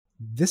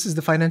This is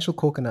the Financial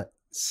Coconut,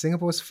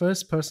 Singapore's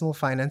first personal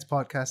finance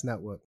podcast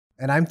network.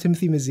 And I'm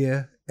Timothy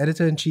Mazier,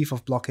 Editor-in-Chief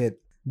of Blockcast.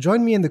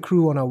 Join me and the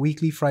crew on our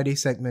weekly Friday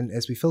segment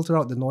as we filter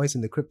out the noise in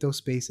the crypto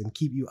space and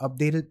keep you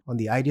updated on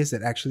the ideas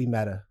that actually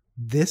matter.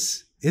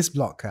 This is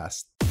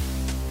Blockcast.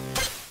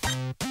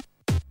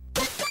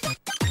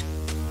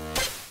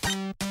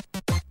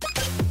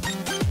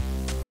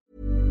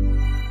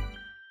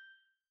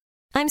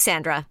 I'm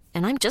Sandra,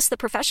 and I'm just the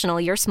professional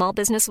your small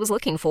business was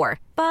looking for.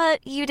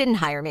 But you didn't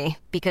hire me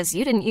because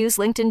you didn't use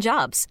LinkedIn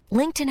Jobs.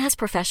 LinkedIn has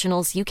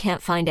professionals you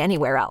can't find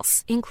anywhere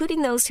else,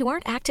 including those who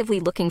aren't actively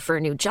looking for a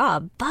new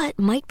job, but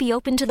might be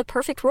open to the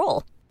perfect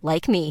role,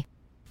 like me.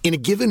 In a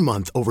given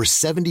month, over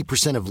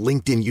 70% of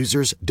LinkedIn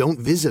users don't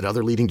visit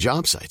other leading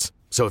job sites.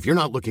 So if you're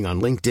not looking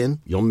on LinkedIn,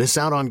 you'll miss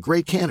out on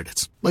great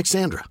candidates like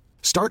Sandra.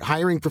 Start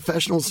hiring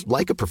professionals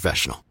like a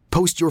professional.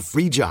 Post your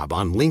free job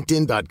on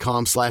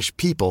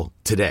linkedin.com/people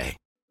today.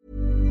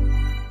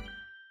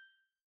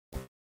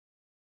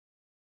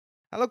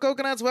 Hello,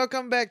 Coconuts.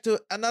 Welcome back to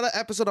another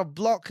episode of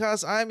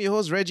Blockcast. I'm your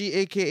host, Reggie,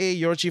 aka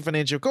your Chief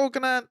Financial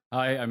Coconut.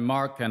 Hi, I'm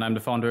Mark, and I'm the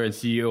founder and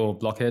CEO of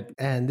Blockhead.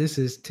 And this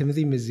is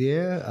Timothy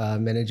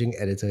Mazier, Managing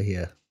Editor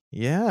here.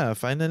 Yeah,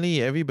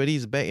 finally,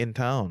 everybody's back in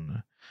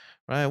town.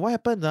 Right, what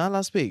happened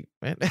last week,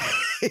 man?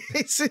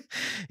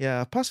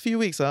 Yeah, past few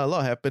weeks, a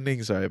lot of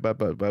happenings, right?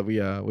 But we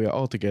are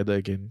all together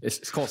again.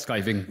 It's called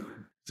skiving.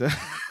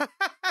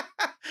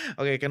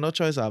 Okay, no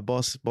choice. Our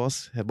boss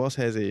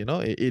has it.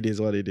 It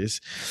is what it is.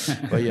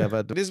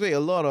 but this week a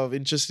lot of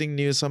interesting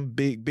news, some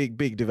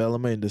big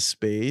development in the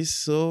space.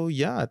 So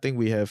yeah, I think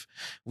we have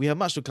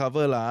much to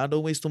cover lah.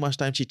 Don't waste too much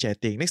time chit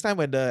chatting. Next time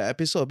when the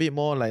episode a bit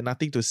more like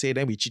nothing to say,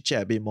 then we chit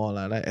chat a bit more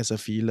lah, like as a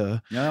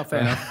feeler. Yeah, fair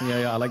enough.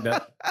 Yeah, I like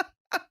that.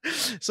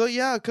 So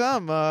yeah,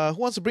 come.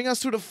 Who wants to bring us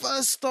through the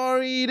first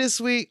story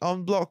this week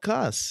on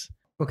Blockcast?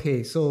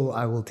 Okay, so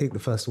I will take the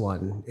first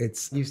one.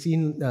 You've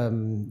seen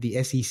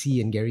the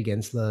SEC and Gary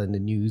Gensler in the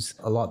news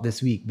a lot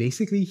this week.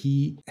 Basically,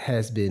 he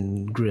has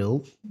been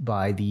grilled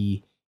by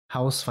the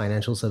House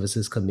Financial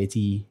Services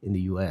Committee in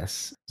the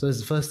US. So it's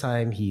the first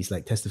time he's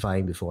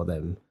testifying before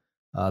them.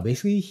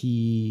 Basically,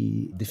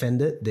 he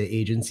defended the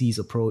agency's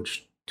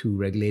approach to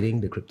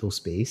regulating the crypto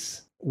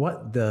space.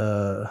 What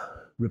the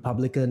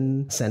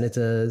Republican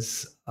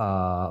senators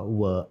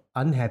were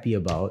unhappy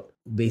about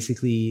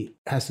basically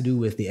has to do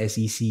with the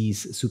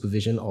SEC's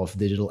supervision of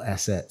digital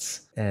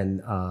assets. And,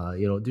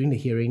 during the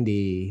hearing,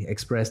 they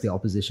expressed their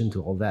opposition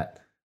to all that.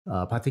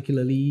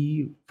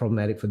 Particularly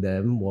problematic for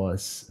them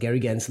was Gary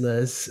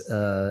Gensler's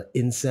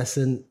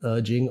incessant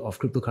urging of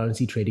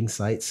cryptocurrency trading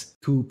sites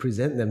to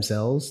present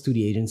themselves to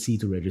the agency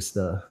to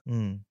register.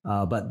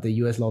 But the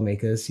US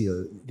lawmakers,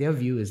 their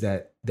view is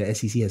that the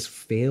SEC has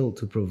failed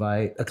to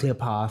provide a clear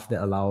path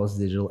that allows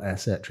digital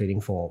asset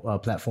trading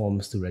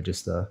platforms to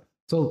register.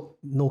 So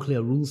no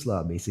clear rules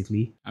lah,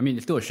 basically. I mean,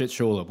 it's still a shit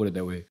show, I'll put it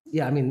that way.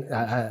 Yeah, I mean,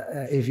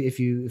 if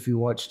you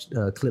watched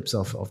clips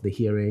of the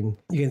hearing,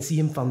 you can see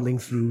him fumbling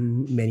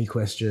through many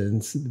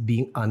questions,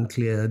 being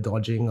unclear,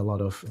 dodging a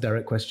lot of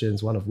direct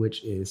questions, one of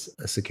which is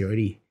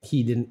security.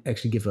 He didn't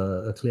actually give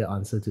a clear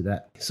answer to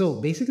that.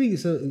 So basically,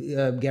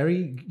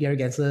 Gary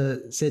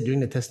Gensler said during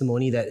the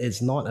testimony that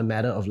it's not a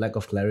matter of lack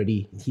of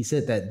clarity. He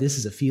said that this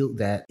is a field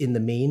that in the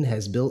main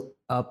has built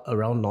up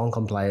around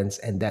non-compliance,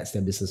 and that's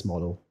their business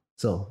model.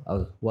 So,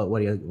 what are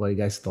your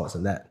guys' thoughts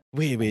on that?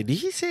 Wait, did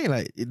he say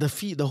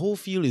the whole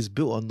field is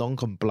built on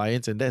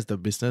non-compliance and that's the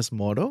business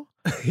model?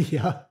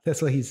 Yeah,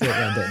 that's what he said.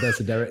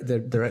 That's a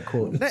direct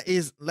quote. That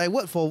is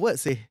word for word,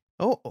 say.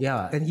 Oh,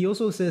 yeah, and he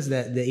also says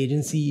that the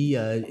agency,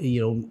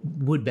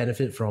 would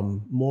benefit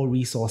from more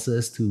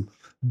resources to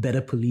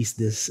better police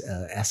this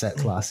asset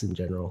class in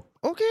general.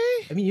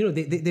 Okay. I mean,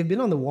 they've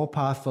been on the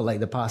warpath for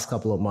the past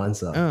couple of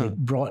months. They've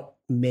brought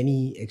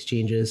many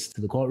exchanges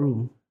to the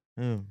courtroom.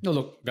 No,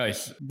 look,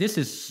 guys, this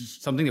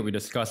is something that we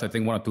discussed, I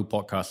think, 1 or 2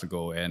 podcasts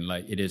ago. And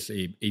it is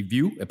a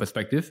view, a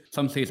perspective.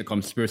 Some say it's a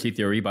conspiracy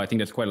theory, but I think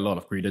there's quite a lot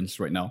of credence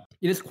right now.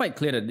 It is quite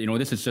clear that,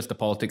 this is just the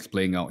politics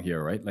playing out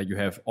here, right? You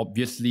have,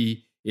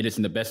 obviously, it is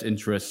in the best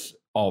interest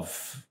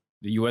of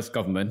the US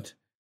government,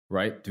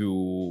 right,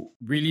 to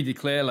really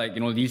declare,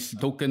 these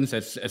tokens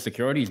as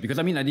securities. Because,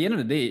 I mean, at the end of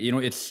the day,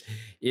 it's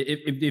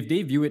if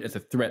they view it as a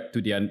threat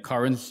to their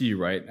currency,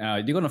 right,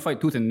 they're going to fight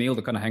tooth and nail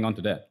to kind of hang on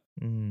to that.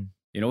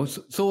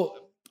 So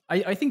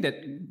I think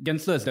that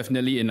Gensler is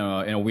definitely in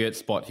a weird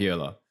spot here,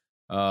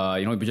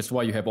 which is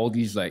why you have all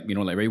these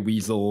very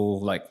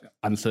weasel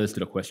answers to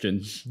the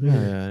questions.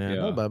 Yeah.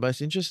 No, but it's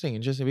interesting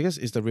because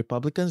it's the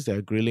Republicans that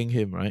are grilling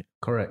him, right?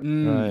 Correct.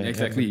 Right.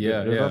 Exactly.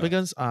 The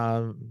Republicans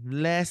are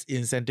less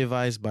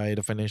incentivized by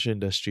the financial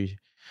industry.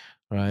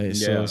 right?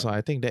 Yeah. So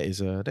I think that is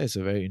a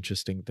very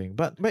interesting thing.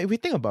 But if we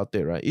think about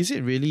it, right, is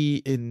it really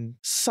in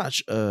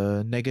such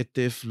a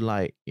negative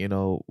light,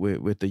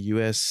 with the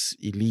US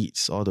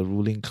elites or the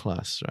ruling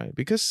class, right?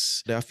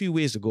 Because there are a few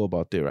ways to go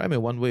about it, right? I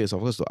mean, one way is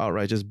of course to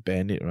outright just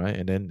ban it, right?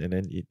 And then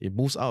it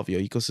moves out of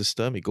your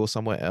ecosystem, it goes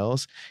somewhere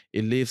else,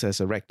 it lives as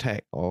a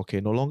ragtag, or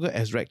no longer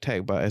as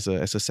ragtag, but as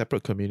a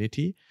separate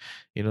community,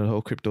 the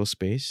whole crypto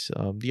space.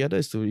 The other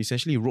is to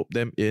essentially rope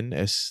them in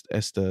as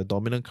the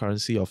dominant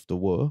currency of the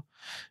world,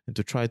 and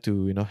to try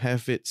to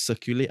have it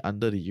circulate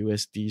under the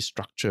USD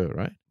structure,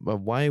 right? But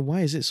why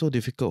is it so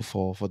difficult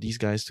for these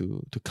guys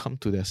to come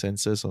to their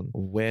senses on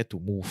where to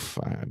move?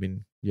 I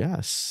mean,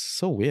 yeah,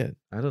 so weird.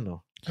 I don't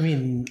know. I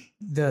mean,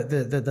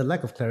 the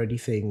lack of clarity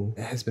thing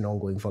has been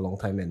ongoing for a long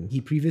time, and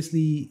he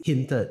previously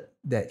hinted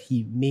that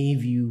he may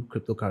view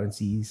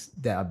cryptocurrencies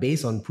that are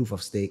based on proof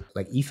of stake,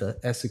 like Ether,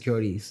 as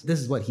securities. This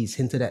is what he's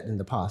hinted at in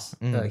the past.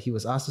 He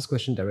was asked this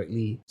question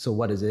directly. So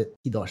what is it?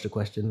 He dodged the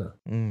question.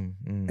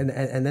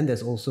 And then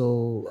there's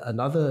also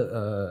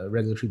another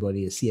regulatory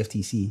body,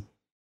 CFTC,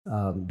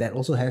 that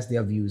also has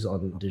their views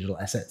on digital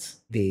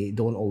assets. They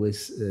don't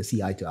always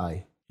see eye to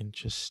eye.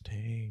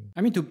 Interesting.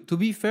 I mean, to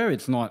be fair,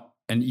 it's not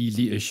an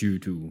easy issue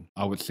to,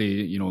 I would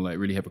say,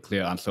 really have a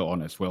clear answer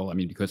on as well. I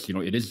mean, because,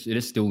 it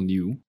is still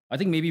new. I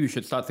think maybe we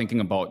should start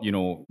thinking about,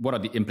 what are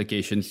the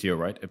implications here,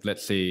 right? If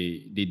let's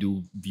say they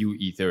do view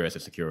Ether as a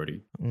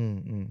security.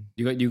 Do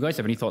you guys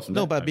have any thoughts on that?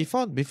 No, but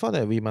before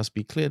that, we must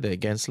be clear that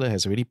Gensler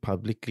has already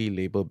publicly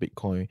labeled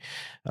Bitcoin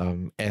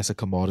as a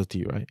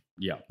commodity, right?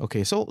 Yeah.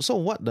 Okay, so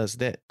what does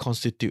that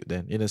constitute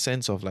then? In a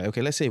sense of like,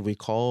 okay, let's say if we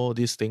call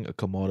this thing a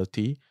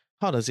commodity,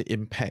 how does it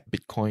impact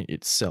Bitcoin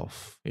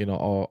itself,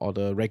 or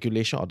the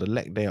regulation or the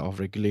lack there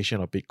of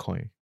regulation of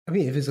Bitcoin? I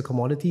mean, if it's a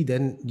commodity,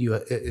 then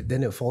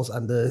it falls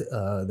under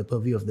the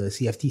purview of the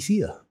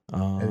CFTC.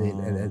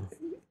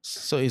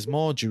 So it's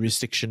more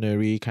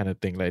jurisdictionary kind of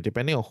thing, like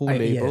depending on who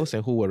labels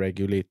and who will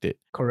regulate it.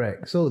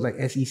 Correct. So like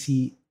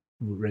SEC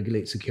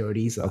regulate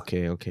securities.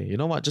 Okay. You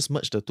know what? Just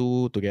merge the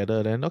two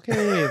together then.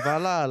 Okay,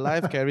 voila,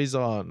 life carries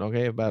on.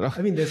 Okay, but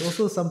I mean, there's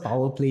also some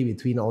power play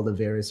between all the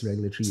various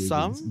regulatory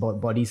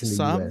bodies in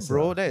the US.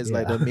 Bro, that is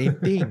like the main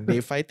thing.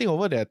 They're fighting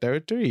over their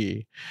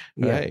territory.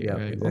 Right? Yeah,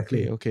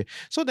 exactly. Okay.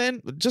 So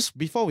then, just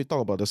before we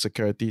talk about the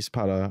securities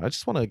part, I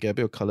just want to get a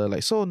bit of color.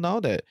 Like, so now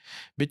that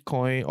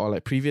Bitcoin, or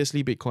like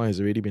previously Bitcoin has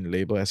already been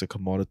labeled as a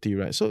commodity,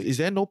 right? So is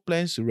there no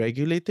plans to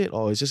regulate it,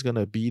 or is it just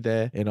gonna be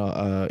there, in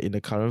the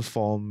current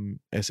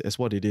form as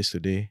what it is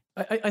today?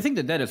 I think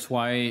that is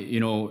why,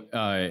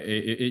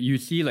 you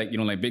see like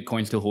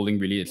Bitcoin still holding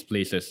really its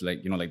place as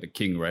like the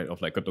king, right,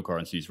 of like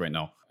cryptocurrencies right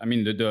now. I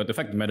mean, the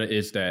fact of the matter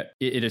is that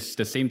it is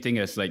the same thing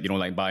as like,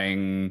 like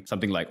buying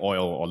something like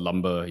oil or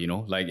lumber,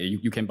 like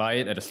you can buy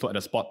it at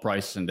a spot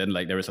price, and then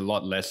like there is a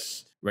lot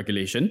less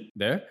regulation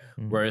there.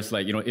 Whereas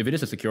like, if it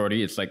is a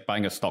security, it's like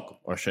buying a stock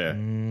or share.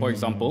 For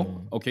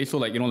example, okay, so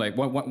like, like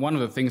one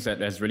of the things that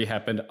has really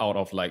happened out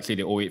of like, say,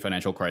 the 2008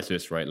 financial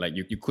crisis, right? Like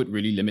you could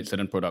really limit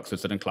certain products to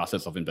certain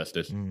classes of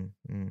investors,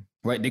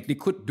 right? They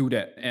could do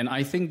that. And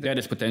I think that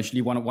is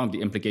potentially one of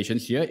the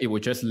implications here. It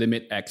would just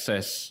limit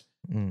access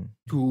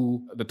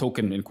to the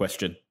token in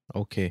question.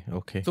 Okay.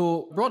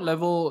 So broad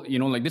level,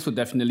 like this would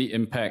definitely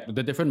impact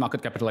the different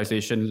market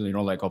capitalization,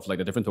 like of like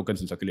the different tokens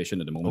in circulation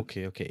at the moment.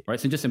 Okay. Right.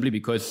 So just simply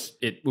because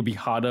it would be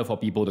harder for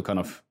people to kind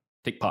of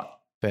take part.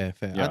 Fair.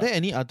 Yeah. Are there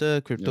any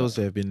other cryptos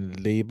that have been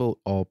labeled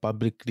or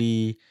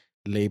publicly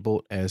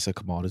labeled as a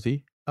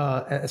commodity?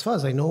 As far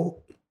as I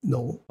know,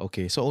 no.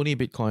 Okay, so only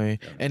Bitcoin.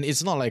 And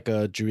it's not like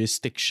a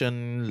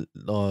jurisdiction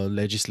or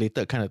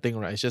legislated kind of thing,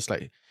 right? It's just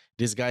like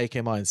this guy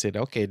came out and said,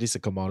 okay, this is a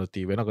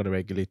commodity. We're not going to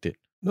regulate it.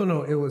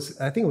 No,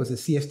 I think it was the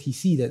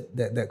CFTC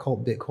that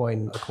called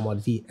Bitcoin a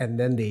commodity, and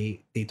then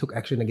they took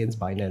action against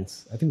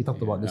Binance. I think we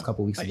talked about this a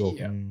couple of weeks ago.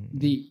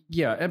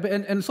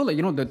 And so like,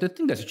 the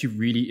thing that's actually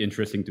really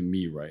interesting to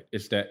me, right,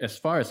 is that as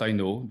far as I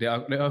know, there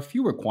are a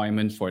few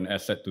requirements for an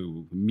asset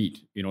to meet,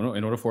 in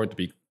order for it to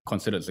be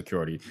considered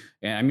security.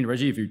 And I mean,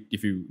 Reggie,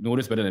 if you know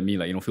this better than me,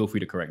 like, feel free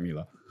to correct me,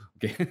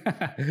 okay.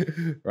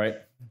 Right.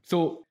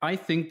 So I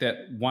think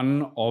that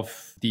one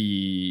of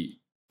the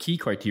key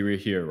criteria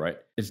here, right,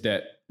 is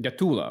that there are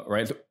two,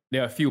 right? So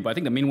there are a few, but I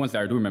think the main ones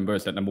that I do remember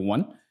is that number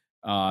one,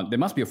 there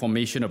must be a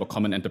formation of a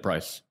common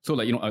enterprise. So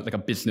like, like a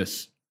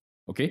business,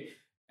 okay?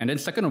 And then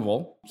second of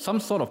all, some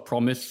sort of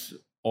promise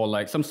or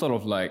like some sort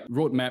of like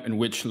roadmap in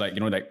which like,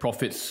 like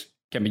profits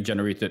can be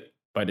generated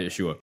by the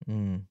issuer.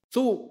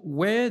 So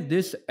where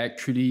this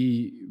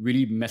actually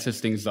really messes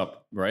things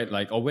up, right?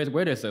 Like, or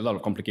where there's a lot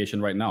of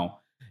complication right now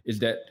is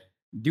that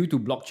due to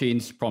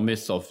blockchain's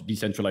promise of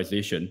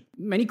decentralization,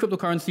 many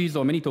cryptocurrencies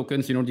or many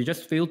tokens, they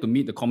just fail to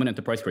meet the common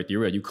enterprise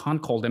criteria. You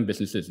can't call them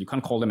businesses. You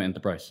can't call them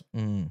enterprise.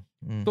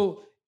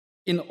 So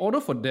in order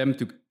for them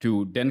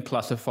to then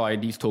classify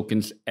these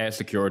tokens as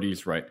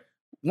securities, right,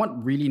 what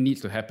really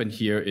needs to happen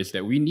here is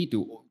that we need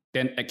to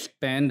then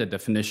expand the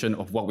definition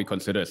of what we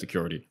consider a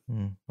security.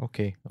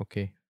 Okay.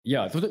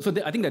 Yeah, so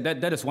I think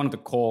that is one of the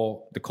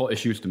core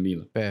issues to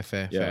me.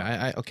 Fair.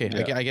 Yeah.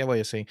 I get what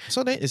you're saying.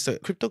 So then, is the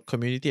crypto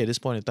community at this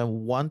point in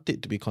time want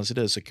it to be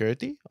considered a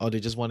security, or they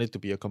just want it to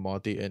be a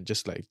commodity and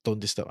just like don't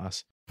disturb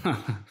us?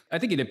 I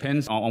think it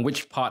depends on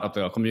which part of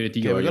the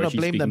community Okay, you're we're gonna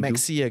actually blame the speaking to.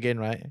 Maxi again,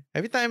 right?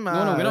 Every time,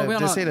 No, we're not.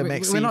 just say the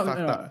Maxi we're not, fucked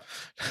up.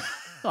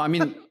 No, I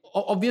mean,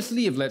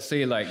 obviously, if let's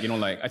say like,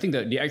 I think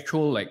that the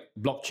actual like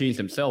blockchains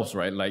themselves,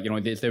 right? Like,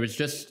 there is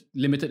just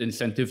limited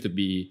incentive to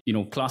be,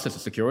 classed as a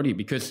security,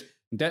 because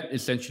that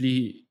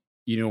essentially,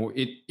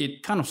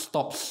 it kind of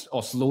stops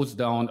or slows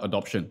down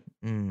adoption.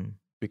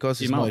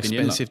 Because it's more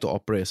expensive to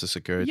operate as a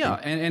security. Yeah,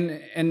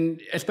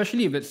 and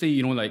especially if let's say,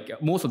 like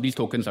most of these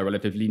tokens are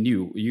relatively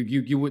new,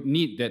 you would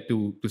need that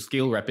to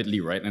scale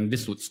rapidly, right? And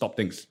this would stop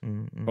things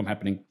from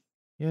happening.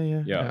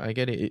 Yeah, I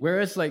get it.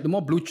 Whereas like the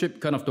more blue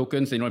chip kind of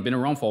tokens, have been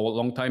around for a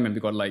long time, and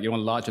we got like,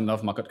 large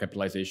enough market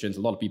capitalizations,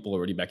 a lot of people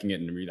already backing it.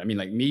 And I mean,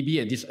 like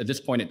maybe at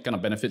this point, it kind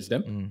of benefits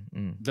them.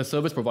 The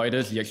service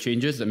providers, the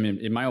exchanges, I mean,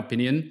 in my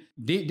opinion,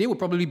 they would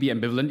probably be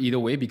ambivalent either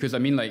way, because I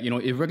mean, like,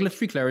 if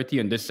regulatory clarity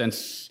in this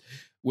sense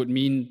would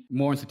mean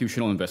more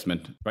institutional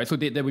investment, right? So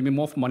there would be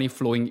more money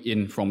flowing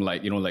in from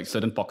like, like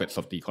certain pockets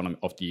of the economy,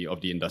 of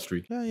the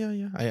industry.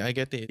 Yeah. I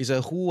get it. It's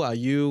a who are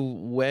you,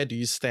 where do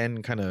you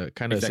stand kind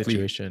of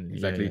situation.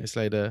 Exactly. Yeah. It's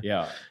like the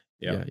Yeah.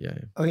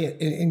 Okay,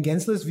 in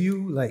Gensler's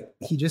view, like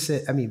he just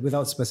said, I mean,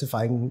 without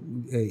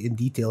specifying in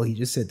detail, he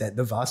just said that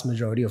the vast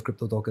majority of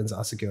crypto tokens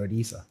are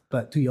securities.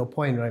 But to your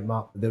point, right,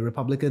 Mark, the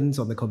Republicans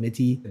on the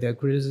committee, their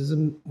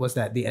criticism was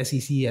that the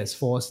SEC has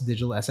forced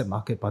digital asset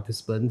market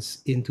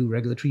participants into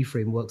regulatory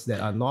frameworks that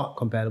are not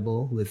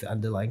compatible with the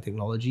underlying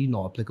technology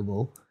nor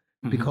applicable,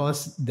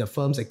 because the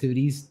firm's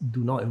activities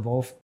do not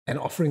involve an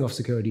offering of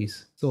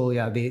securities. So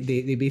yeah,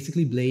 they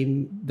basically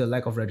blame the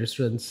lack of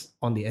registrants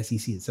on the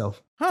SEC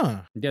itself.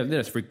 Yeah, that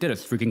is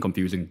freaking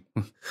confusing.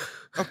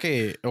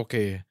 Okay.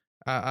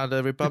 Are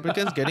the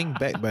Republicans getting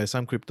backed by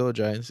some crypto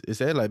giants? Is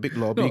there like big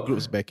lobby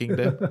groups backing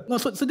them? No,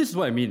 so this is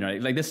what I mean, right?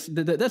 Like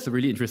that's a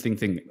really interesting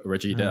thing,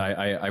 Reggie, that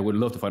I would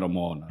love to find out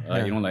more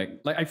on.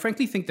 Like I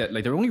frankly think that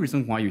like the only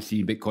reason why you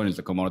see Bitcoin as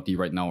a commodity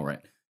right now, right?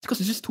 It's because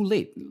it's just too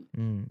late.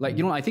 Like,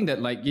 I think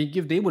that like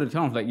if they would have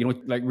kind of like,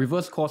 like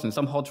reverse course and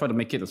somehow try to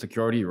make it a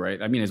security,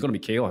 right? I mean, it's going to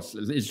be chaos.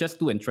 It's just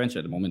too entrenched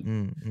at the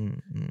moment,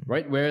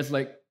 right? Whereas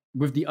like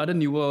with the other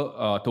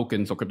newer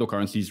tokens or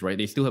cryptocurrencies, right,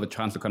 they still have a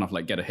chance to kind of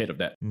like get ahead of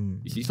that.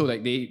 You see, so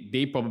like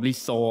they probably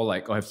saw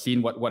like, or have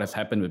seen what has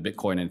happened with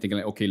Bitcoin and thinking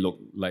like, okay, look,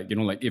 like,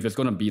 like if it's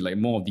going to be like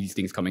more of these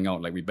things coming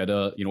out, like we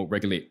better,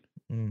 regulate.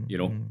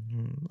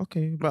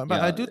 Okay, but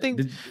I do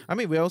think, I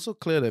mean, we're also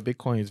clear that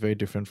Bitcoin is very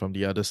different from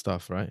the other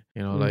stuff, right?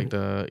 Like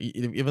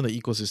even the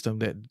ecosystem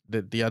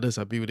that the others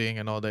are building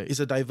and all that.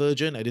 It's a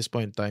divergent at this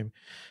point in time,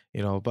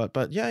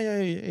 But yeah,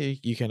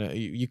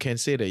 you can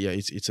say that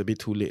it's a bit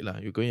too late lah.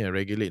 You're going to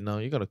regulate now.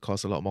 You're gonna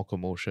cause a lot more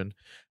commotion.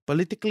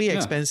 Politically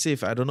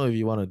expensive. I don't know if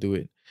you want to do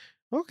it.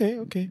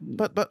 Okay.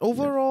 But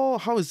overall,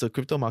 how is the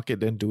crypto market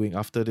then doing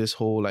after this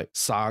whole like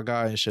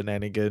saga and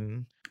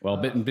shenanigan? Well,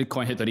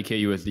 Bitcoin hit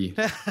 30K USD.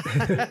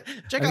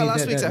 Check out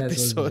last week's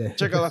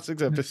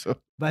episode.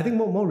 But I think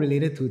more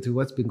related to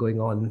what's been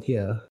going on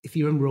here,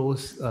 Ethereum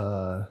rose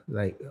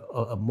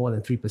more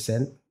than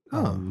 3%.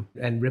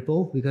 And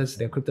Ripple, because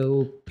their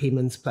crypto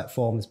payments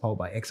platform is powered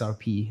by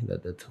XRP,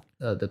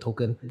 the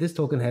token. This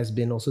token has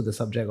been also the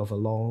subject of a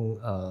long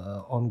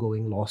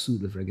ongoing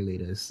lawsuit with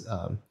regulators.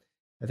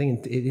 I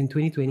think in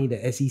 2020,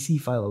 the SEC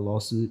filed a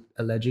lawsuit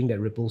alleging that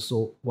Ripple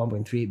sold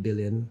 1.38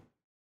 billion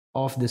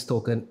of this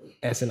token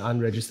as an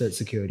unregistered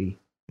security.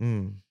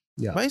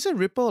 Yeah. But isn't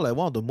Ripple like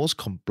one of the most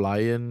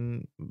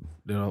compliant,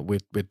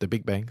 with the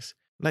big banks?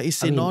 Like it's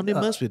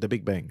synonymous with the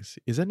big banks,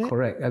 isn't it?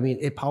 Correct. I mean,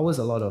 it powers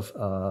a lot of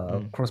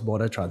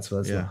cross-border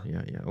transfers. Yeah.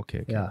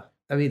 Okay. Yeah.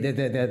 I mean,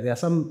 there are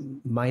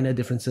some minor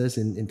differences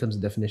in terms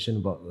of definition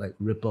about like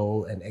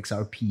Ripple and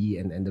XRP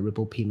and the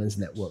Ripple Payments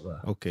Network.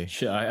 Okay.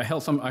 Sure, I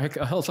held some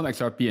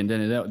XRP and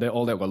then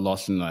all that got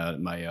lost in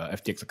my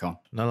FTX account.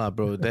 No lah,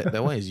 bro.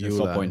 That one is you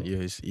lah.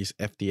 It's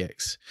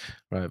FTX,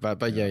 right?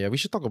 But yeah, we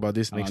should talk about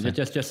this next time.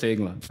 Just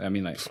saying lah. I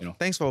mean, like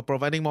Thanks for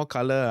providing more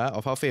color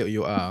of how fair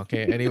you are.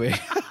 Okay. Anyway.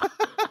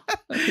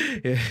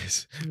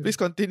 Yes. Please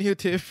continue,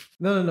 Tiff.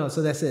 No.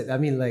 So that's it. I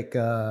mean, like,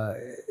 I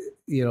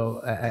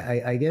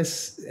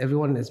guess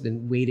everyone has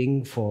been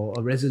waiting for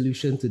a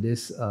resolution to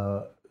this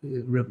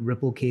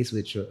Ripple case,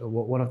 which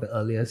one of the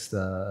earliest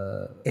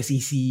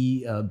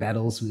SEC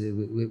battles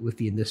with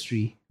the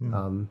industry.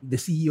 The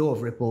CEO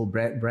of Ripple,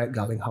 Brad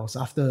Garlinghouse,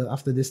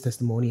 after this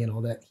testimony and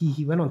all that,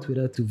 he went on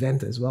Twitter to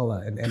vent as well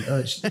and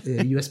urged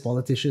US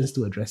politicians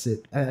to address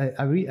it. I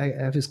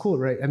have his quote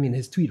right. I mean,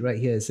 his tweet right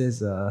here. It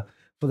says,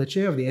 for the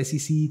chair of the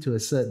SEC to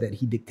assert that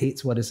he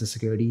dictates what is a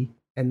security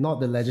and not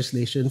the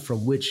legislation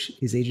from which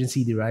his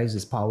agency derives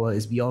its power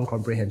is beyond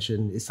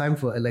comprehension. It's time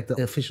for elected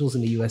officials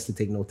in the US to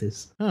take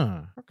notice.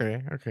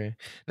 Okay.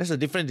 That's a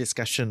different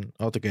discussion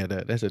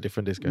altogether. That's a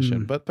different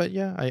discussion. But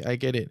yeah, I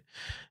get it.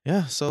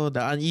 Yeah, so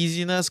the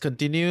uneasiness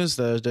continues,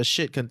 the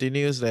shit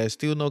continues. There's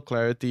still no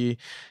clarity,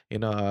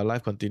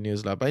 life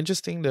continues. But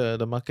interesting,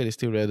 the market is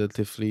still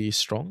relatively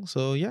strong.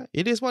 So yeah,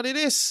 it is what it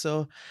is.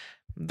 So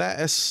that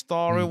is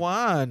story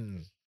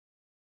one.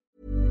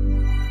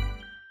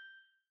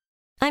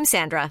 I'm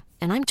Sandra,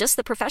 and I'm just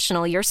the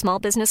professional your small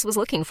business was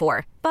looking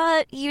for.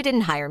 But you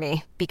didn't hire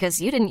me because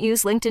you didn't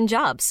use LinkedIn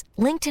Jobs.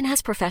 LinkedIn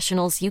has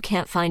professionals you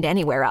can't find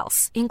anywhere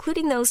else,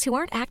 including those who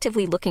aren't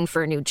actively looking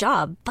for a new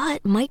job,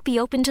 but might be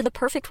open to the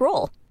perfect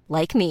role,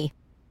 like me.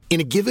 In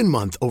a given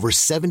month, over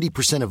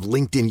 70% of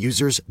LinkedIn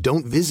users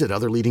don't visit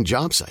other leading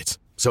job sites.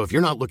 So if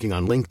you're not looking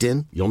on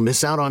LinkedIn, you'll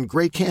miss out on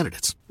great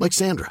candidates like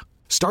Sandra.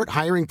 Start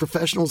hiring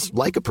professionals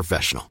like a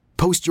professional.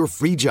 Post your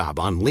free job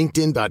on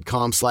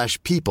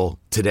linkedin.com/people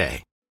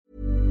today.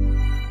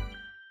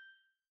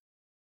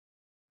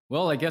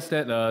 Well, I guess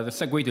that the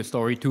segue to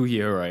story two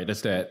here, right,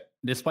 is that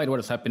despite what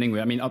is happening,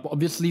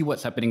 obviously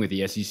what's happening with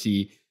the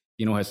SEC,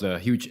 has a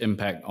huge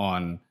impact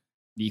on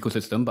the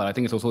ecosystem. But I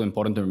think it's also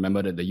important to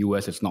remember that the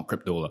US is not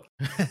crypto,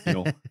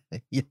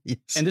 Yes.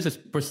 And this is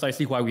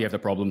precisely why we have the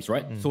problems,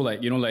 right? So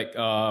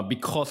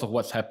because of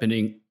what's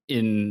happening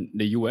in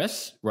the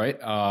US, right,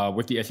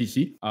 with the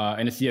SEC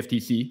and the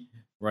CFTC,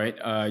 right,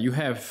 you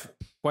have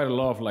quite a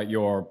lot of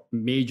your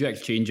major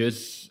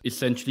exchanges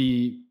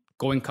essentially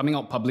coming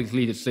out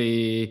publicly to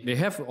say they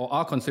have or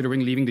are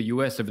considering leaving the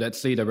US if,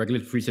 let's say, the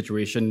regulatory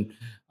situation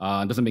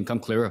doesn't become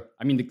clearer.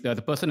 I mean,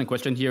 the person in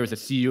question here is the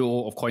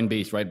CEO of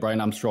Coinbase, right?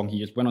 Brian Armstrong. He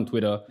just went on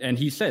Twitter and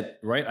he said,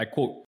 right, I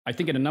quote, "I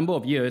think in a number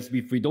of years,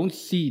 if we don't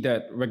see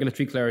that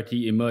regulatory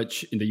clarity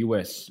emerge in the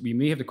US, we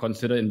may have to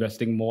consider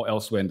investing more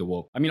elsewhere in the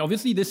world." I mean,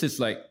 obviously, this is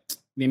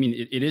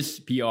it is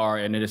PR,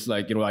 and it is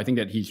I think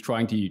that he's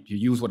trying to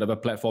use whatever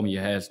platform he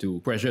has to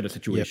pressure the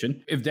situation.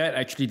 Yep. If that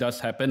actually does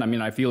happen, I mean,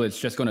 I feel it's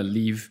just going to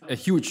leave a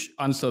huge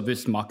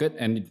unserviced market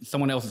and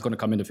someone else is going to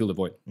come in to fill the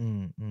void.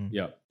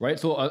 Yeah, right?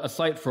 So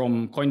aside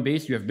from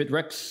Coinbase, you have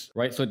Bitrex,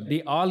 right? So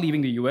they are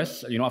leaving the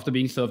US, after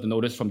being served a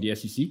notice from the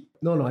SEC.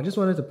 No, I just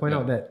wanted to point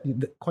out that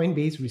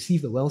Coinbase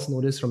received a Wells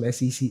notice from the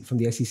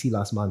SEC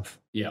last month.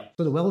 Yeah.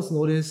 So the Wells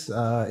notice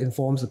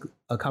informs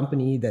a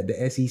company that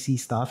the SEC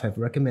staff have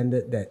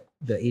recommended that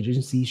the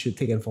agency should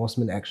take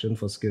enforcement action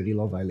for security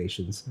law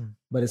violations.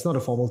 But it's not a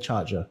formal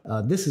charge.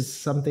 This is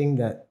something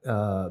that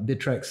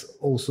Bitrex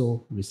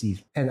also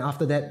received. And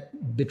after that,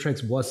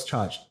 Bitrex was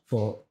charged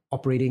for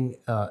operating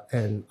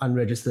an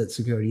unregistered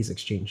securities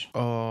exchange.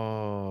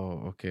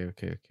 Oh, okay.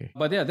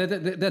 But yeah,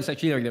 that's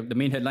actually the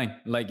main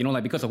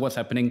headline. Because of what's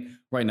happening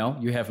right now,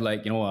 you have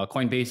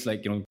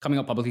Coinbase coming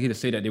up publicly to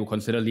say that they will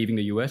consider leaving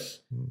the US.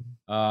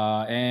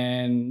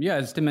 And yeah,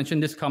 as Tim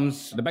mentioned,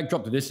 the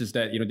backdrop to this is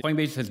that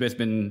Coinbase has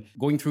been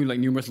going through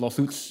numerous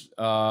lawsuits.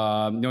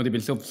 They've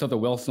been served a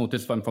Wells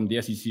notice from the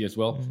SEC as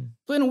well.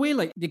 So in a way,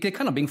 they're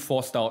kind of being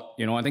forced out.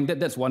 I think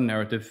that's one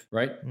narrative,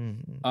 right?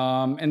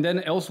 And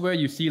then elsewhere,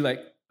 you see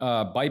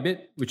Bybit,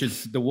 which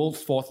is the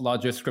world's fourth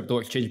largest crypto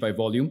exchange by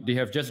volume. They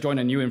have just joined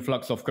a new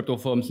influx of crypto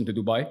firms into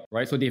Dubai,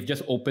 right? So they've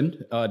just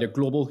opened their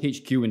global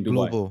HQ in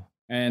Dubai.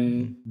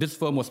 And this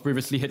firm was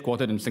previously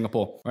headquartered in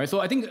Singapore, right? So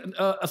I think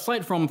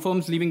aside from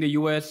firms leaving the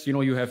US,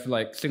 you have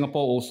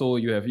Singapore also.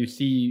 You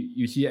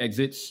see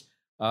exits.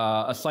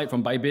 Aside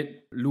from Bybit,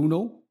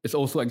 Luno is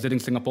also exiting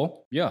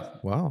Singapore. Yeah.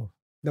 Wow.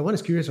 That one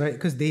is curious, right?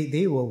 Because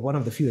they were one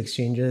of the few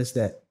exchanges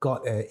that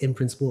got in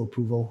principle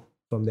approval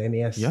from the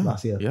MAS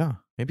last year. Yeah.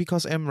 Maybe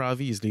because M.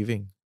 Ravi is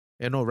leaving.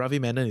 No, Ravi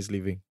Menon is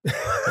leaving.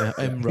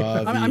 M.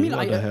 Ravi,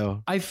 what the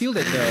hell? I feel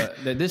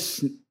that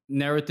this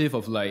narrative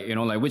of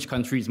which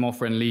country is more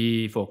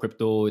friendly for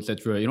crypto,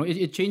 etc.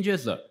 It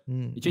changes.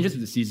 It changes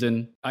with the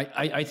season.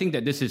 I think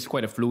that this is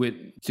quite a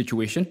fluid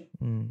situation,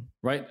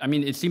 right? I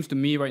mean, it seems to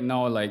me right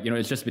now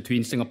it's just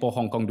between Singapore,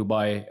 Hong Kong,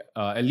 Dubai,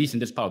 at least in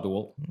this part of the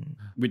world,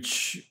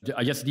 which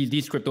I guess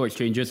these crypto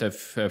exchanges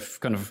have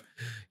kind of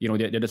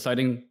they're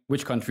deciding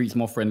which country is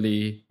more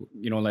friendly,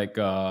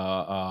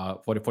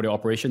 for the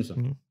operations.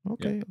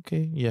 Okay.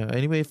 Yeah.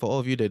 Anyway, for all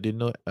of you that didn't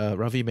know,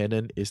 Ravi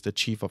Menon is the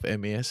chief of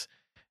MAS.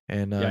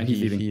 And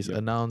he's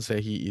announced that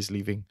he is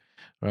leaving,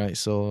 right?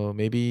 So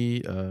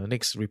maybe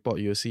next report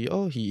you'll see,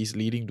 he is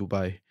leading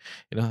Dubai.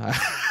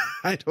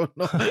 I don't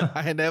know.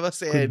 I never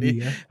say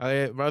any.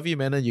 Ravi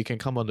Menon, you can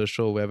come on the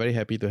show. We're very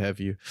happy to have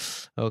you.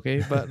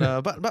 Okay, but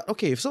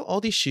okay. So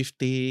all this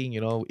shifting,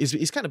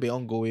 it's kind of been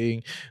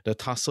ongoing. The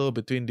tussle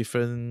between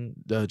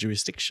different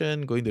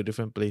jurisdiction, going to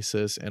different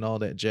places, and all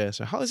that jazz.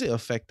 How is it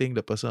affecting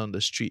the person on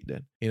the street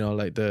then?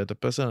 The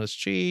person on the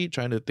street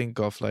trying to think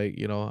of how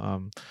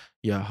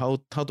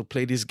to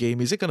play this game.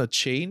 Is it gonna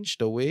change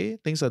the way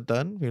things are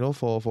done?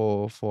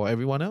 For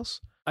everyone else.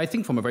 I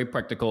think from a very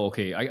practical,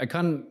 I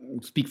can't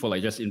speak for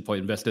for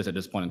investors at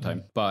this point in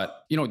time,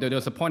 but there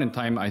was a point in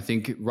time, I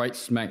think right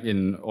smack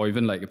in, or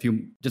even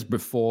just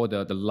before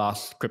the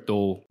last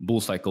crypto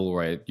bull cycle,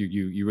 right?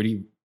 You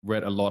really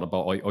read a lot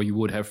about, or you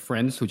would have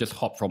friends who just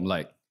hop from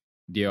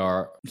They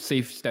are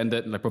safe,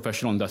 standard, like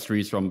professional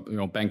industries from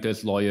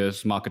bankers,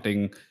 lawyers,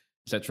 marketing,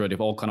 etc. They've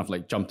all kind of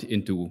like jumped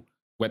into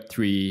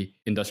Web3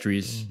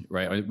 industries,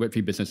 right? Or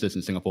Web3 businesses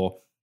in Singapore,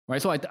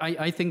 right? So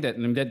I think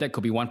that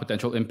could be one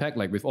potential impact.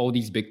 Like with all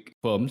these big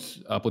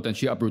firms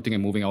potentially uprooting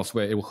and moving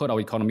elsewhere, it will hurt our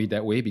economy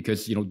that way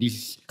because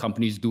these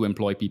companies do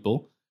employ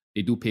people,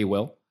 they do pay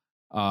well,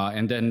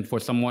 and then for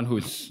someone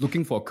who's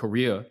looking for a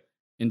career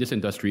in this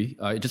industry,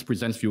 it just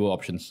presents fewer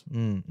options.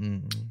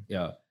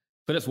 Yeah,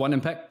 so that's one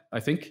impact,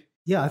 I think.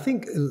 Yeah, I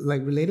think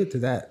like related to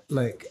that,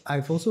 like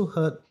I've also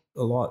heard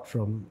a lot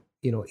from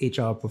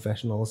HR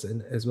professionals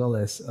and as well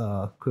as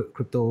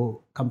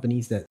crypto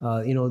companies that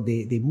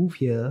they move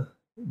here,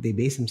 they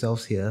base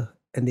themselves here,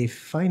 and they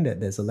find that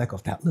there's a lack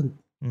of talent.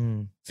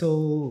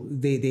 So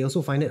they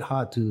also find it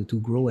hard to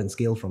grow and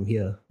scale from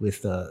here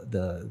with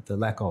the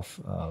lack of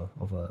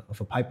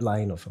a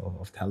pipeline of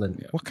talent.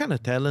 Yeah. What kind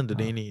of talent do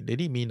they need? They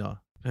need me now.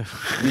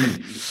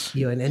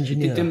 You're an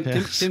engineer.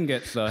 Tim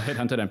gets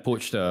headhunted and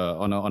poached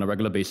on a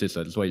regular basis.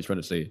 That's what he's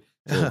trying to say.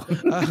 So.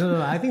 No,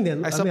 I think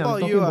that I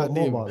support you.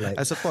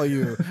 I support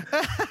you.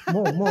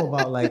 more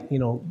about like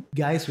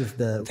guys with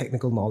the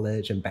technical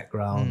knowledge and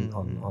background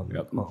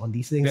on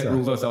these things. That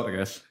rules us out, I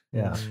guess.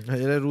 Yeah,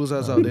 that rules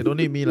us out. They don't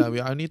need me lah.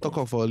 I need to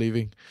talk for a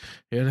living.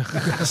 Yeah.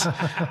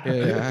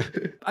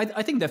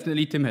 I think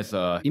definitely Tim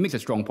he makes a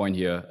strong point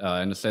here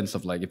in the sense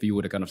of like if you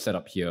were to kind of set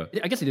up here.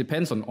 I guess it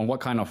depends on what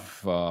kind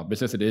of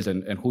business it is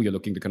and who you're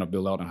looking to kind of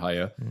build out and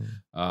hire.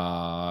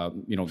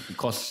 The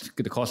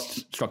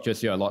cost structures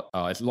here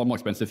it's a lot more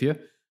expensive here.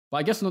 But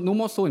I guess no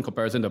more so in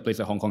comparison to a place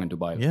like Hong Kong and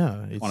Dubai.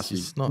 Yeah, honestly,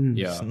 it's not.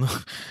 Yeah, it's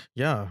not,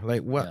 yeah.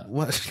 Like what?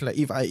 Like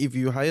if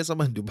you hire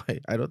someone in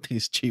Dubai, I don't think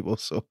it's cheap.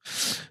 Also,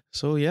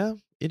 so yeah,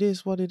 it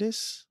is what it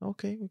is.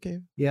 Okay.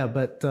 Yeah,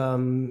 but I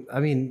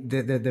mean,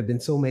 there've been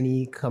so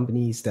many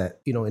companies that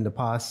in the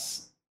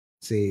past,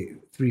 say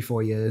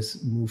 3-4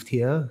 years, moved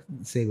here.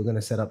 Say we're going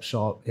to set up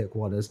shop,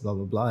 headquarters, blah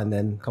blah blah, and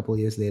then a couple of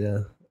years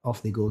later,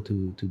 off they go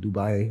to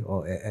Dubai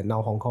and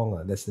now Hong Kong.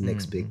 That's the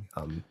next big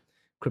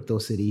crypto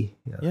city.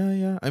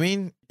 Yeah. I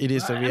mean, it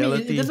is a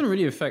reality. It doesn't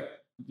really affect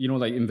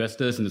like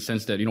investors in the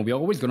sense that we're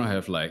always gonna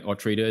have like our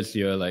traders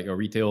here, like our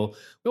retail.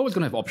 We're always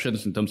gonna have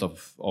options in terms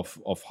of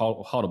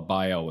how to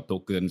buy our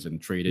tokens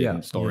and trade it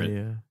and store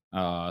it.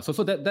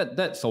 So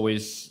that's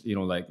always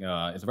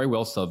it's a very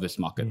well serviced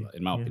market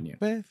in my opinion.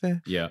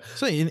 Fair. Yeah.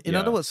 So in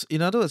other words,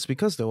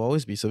 because there will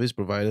always be service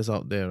providers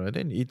out there, right?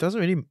 Then it doesn't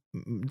really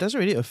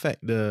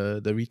affect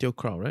the retail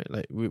crowd, right?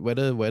 Like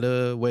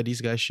where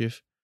these guys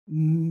shift.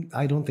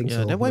 I don't think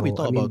so. Then why we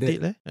talk about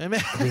it, leh?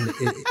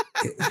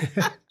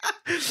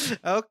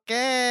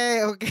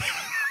 Okay.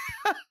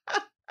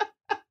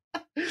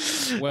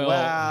 Well,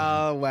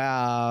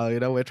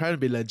 wow. We're trying to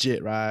be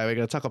legit, right? We're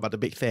gonna talk about the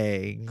big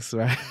things,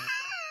 right?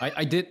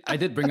 I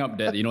did bring up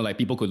that like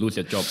people could lose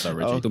their jobs,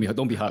 Reggie.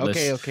 Don't be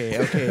heartless. Okay.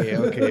 Yeah,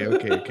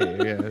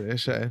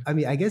 sure. I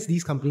mean, I guess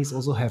these companies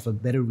also have a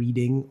better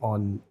reading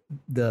on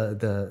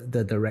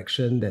the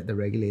direction that the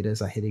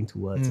regulators are heading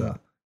towards.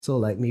 So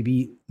like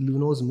maybe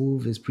Luno's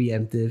move is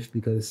preemptive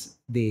because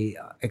they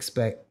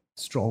expect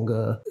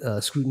stronger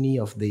scrutiny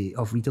of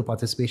retail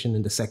participation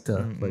in the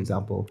sector, for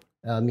example.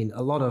 I mean,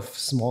 a lot of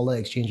smaller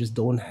exchanges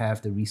don't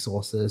have the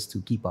resources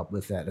to keep up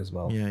with that as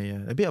well. Yeah.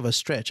 A bit of a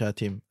stretch,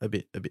 Tim. A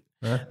bit.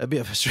 Huh? A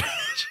bit of a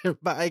stretch.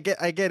 But I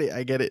get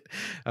it.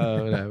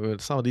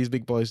 Some of these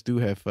big boys do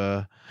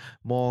have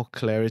more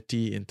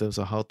clarity in terms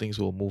of how things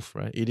will move,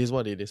 right? It is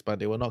what it is, but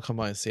they will not come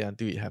out and say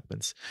until it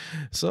happens.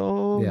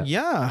 So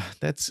yeah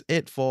that's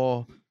it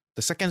for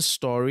the second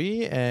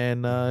story,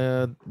 and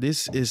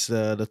this is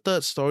the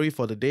third story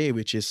for the day,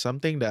 which is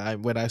something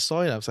that when I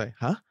saw it, I was like,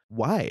 huh?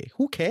 Why?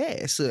 Who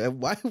cares?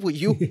 Why would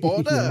you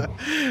bother?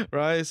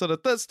 Right? So the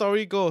third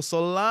story goes,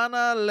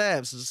 Solana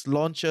Labs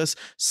launches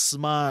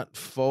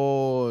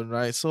smartphone,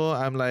 right? So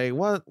I'm like,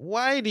 what?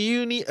 Why do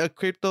you need a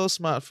crypto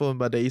smartphone?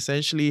 But they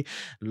essentially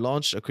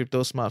launched a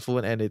crypto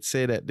smartphone, and it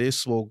said that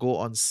this will go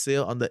on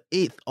sale on the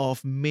 8th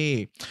of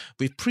May.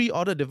 With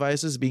pre-order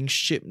devices being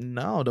shipped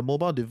now, the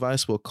mobile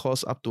device will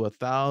cost up to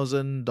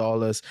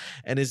 $1,000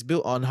 and is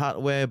built on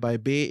hardware by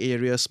Bay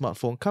Area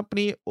smartphone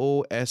company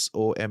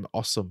OSOM.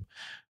 Awesome.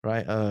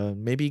 Right,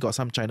 maybe got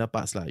some China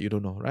parts you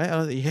don't know,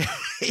 right?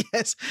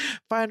 Yes,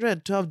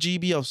 512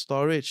 GB of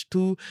storage,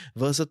 2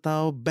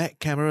 versatile back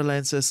camera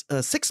lenses, a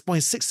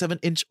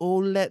 6.67-inch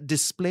OLED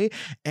display,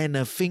 and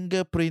a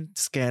fingerprint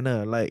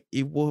scanner. Like,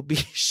 it will be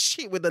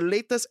shipped with the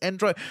latest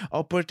Android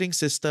operating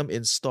system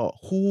installed.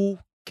 Who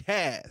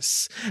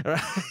cares, right?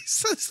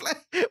 So it's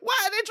like,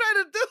 what are they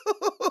trying to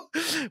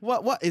do?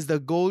 What is the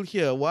goal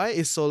here? Why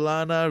is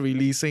Solana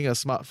releasing a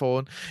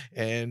smartphone,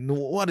 and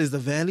what is the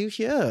value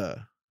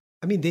here?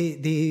 I mean,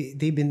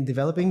 they've been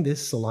developing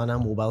this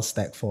Solana mobile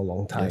stack for a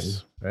long time,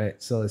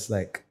 right? So it's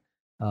like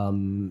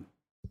the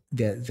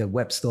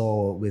web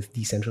store with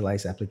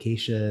decentralized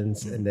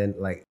applications, and then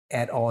like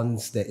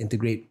add-ons that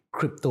integrate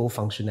crypto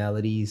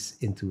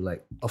functionalities into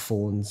like a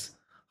phone's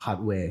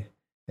hardware,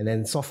 and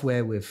then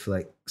software with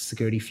like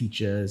security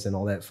features and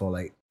all that for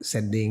like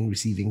sending,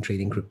 receiving,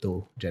 trading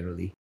crypto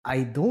generally.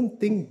 I don't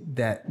think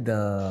that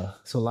the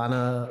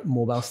Solana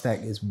mobile stack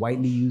is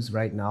widely used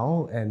right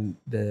now, and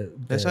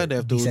That's why they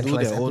have to do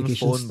decentralized their own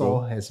application phone,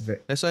 store bro. has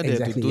That's why they have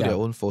to exactly, do their yeah.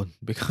 own phone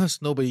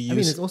because nobody I mean,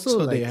 uses. it's also so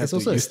like they have it's to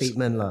also a use.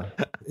 statement, lah.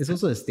 It's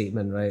also a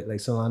statement, right? Like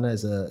Solana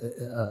is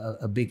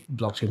a big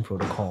blockchain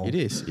protocol. It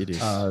is. It is.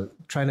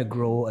 Trying to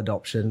grow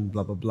adoption,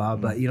 blah blah blah.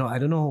 But I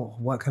don't know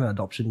what kind of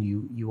adoption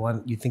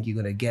you think you're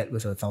gonna get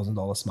with a $1,000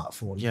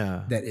 smartphone.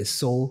 Yeah. That is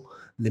so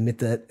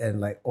limited, and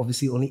like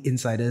obviously only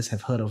insiders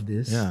have heard of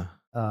this. Yeah.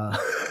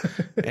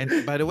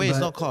 And by the way, it's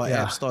not called an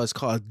app store, it's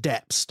called a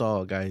DApp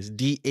store, guys.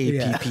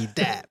 DAPP,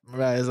 DApp,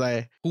 right? It's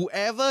like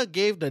whoever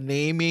gave the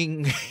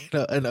naming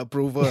an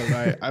approval,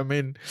 right? I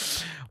mean,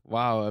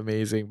 wow,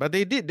 amazing. But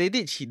they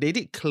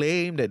did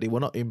claim that they will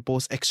not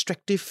impose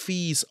extractive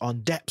fees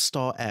on DApp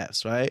store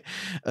apps, right?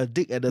 A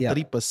dig at the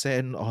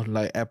 30% on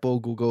like Apple,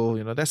 Google,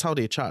 that's how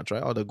they charge,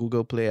 right? Or the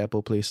Google Play,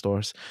 Apple Play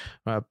stores,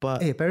 right?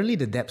 But hey, apparently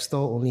the DApp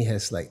store only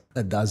has like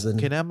a dozen.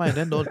 Okay, never mind.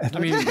 Then don't. I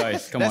mean,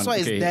 guys, come That's on.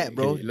 why okay, it's DApp,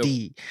 bro. okay, look,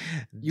 D.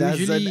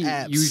 Dozen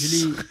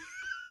apps.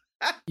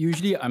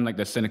 Usually I'm like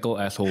the cynical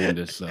asshole in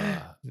this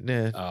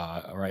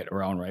right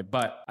around, right?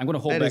 But I'm gonna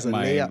hold back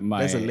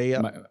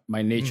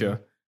my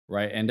nature,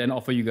 right? And then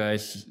offer you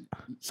guys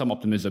some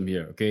optimism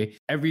here, okay?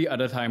 Every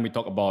other time we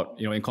talk about,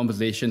 in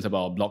conversations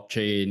about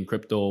blockchain,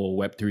 crypto,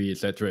 Web3,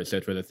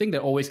 etc., the thing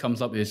that always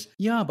comes up is,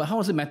 yeah, but how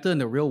does it matter in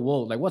the real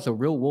world? Like, what's a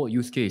real world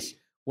use case?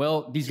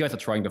 Well, these guys are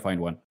trying to find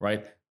one,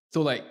 right?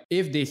 So like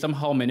if they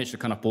somehow manage to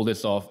kind of pull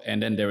this off and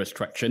then there is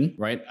traction,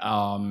 right?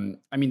 I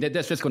mean,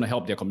 that's just going to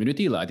help their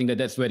community. I think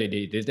that's where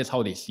that's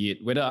how they see it.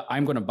 Whether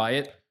I'm going to buy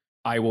it,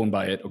 I won't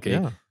buy it. Okay.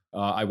 Yeah.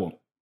 I won't.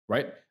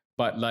 Right.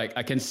 But like,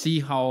 I can see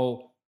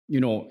how,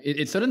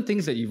 it's certain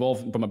things that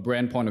evolve from a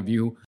brand point of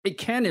view. It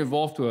can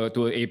evolve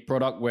to a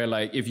product where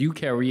like, if you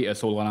carry a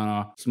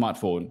Solana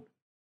smartphone,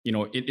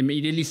 it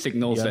immediately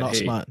signals you're that, not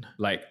hey, smart.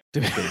 like,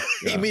 okay,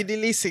 yeah.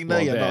 Immediately signal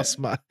you're not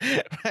smart.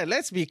 Right,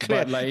 let's be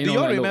clear. But, like, Do you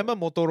all remember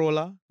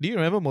Motorola? Do you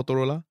remember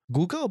Motorola?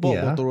 Google bought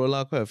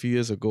Motorola quite a few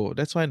years ago.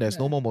 That's why there's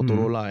no more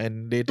Motorola.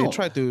 And they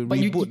tried to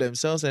reboot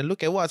themselves and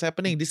look at what's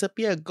happening.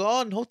 Disappear,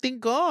 gone, whole thing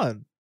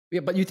gone. Yeah,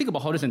 but you think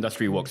about how this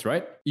industry works,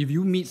 right? If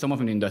you meet someone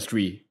from the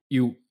industry,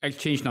 you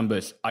exchange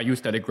numbers. I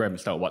use Telegram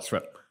instead of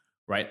WhatsApp,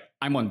 right?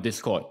 I'm on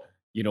Discord,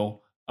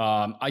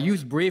 I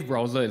use Brave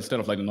browser instead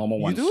of like the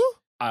normal ones. You do?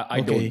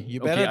 I don't. You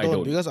better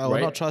don't, because I will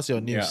not trust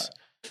your news.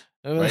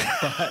 Yeah. Right?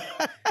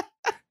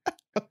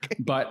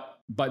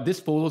 But this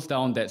follows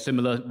down that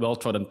similar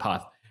well-trodden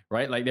path,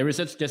 right? Like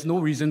there's no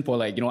reason for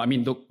like,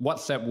 look,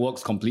 WhatsApp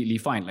works completely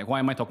fine. Like why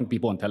am I talking to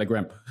people on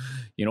Telegram?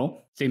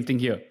 Same thing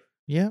here.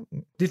 Yeah.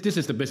 This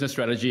is the business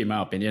strategy in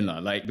my opinion.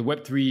 Like the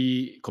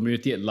Web3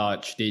 community at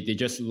large, they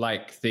just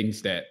like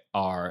things that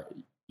are,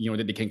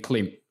 that they can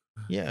claim.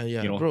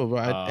 Yeah, bro.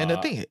 Right. And the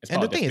thing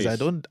is,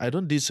 I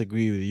don't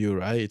disagree with you,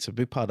 right? It's a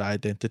big part of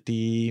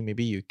identity.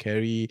 Maybe you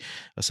carry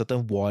a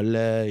certain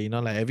wallet,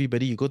 like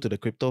everybody. You go to the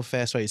crypto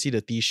fest, right? You see the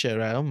T-shirt,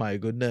 right? Oh my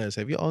goodness,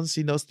 have you all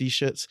seen those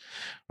T-shirts,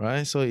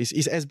 right? So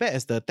it's as bad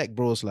as the tech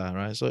bros, lah,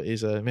 right? So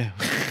it's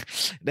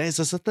there's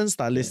a certain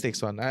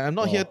stylistics one. I'm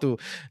not here to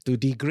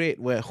degrade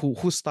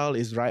whose style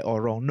is right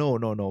or wrong.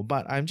 No.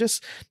 But I'm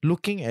just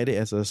looking at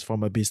it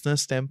from a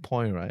business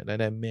standpoint, right? Like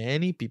there are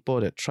many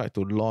people that try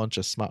to launch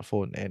a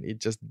smartphone and it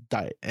just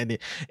died. And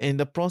in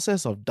the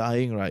process of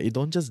dying, right, it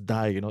don't just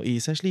die, it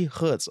essentially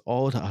hurts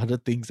all the other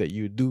things that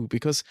you do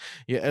because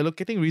you're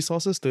allocating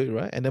resources to it,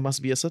 right? And there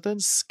must be a certain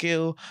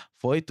scale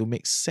for it to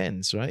make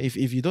sense, right?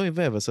 If you don't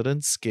even have a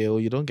certain scale,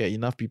 you don't get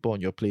enough people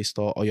on your Play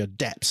Store or your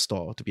DApp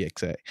store to be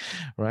exact,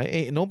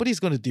 right? Nobody's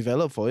going to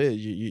develop for it.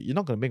 You're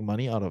not going to make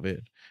money out of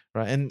it,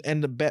 right?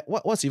 And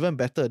what's even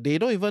better, they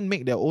don't even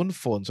make their own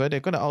phones, right? They're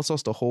going to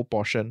outsource the whole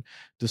portion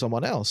to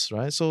someone else,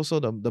 right? So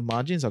the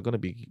margins are going to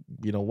be,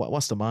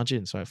 what's the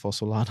margins, right, for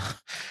Solana?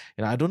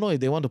 I don't know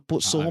if they want to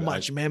put so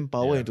much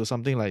manpower into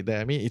something like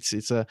that. I mean,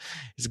 it's a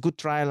good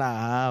try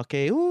lah.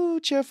 Okay, ooh,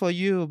 cheer for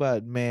you,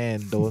 but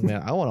man,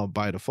 I want to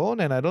buy the phone,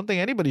 and I don't think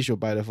anybody should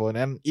buy the phone.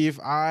 And if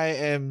I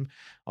am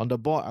on the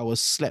board, I will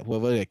slap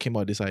whoever that came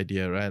out with this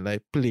idea, right?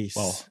 Like, please.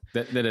 Wow,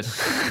 that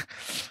is.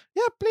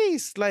 Yeah,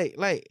 please,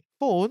 like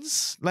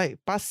phones, like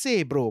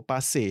passe, bro,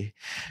 passe,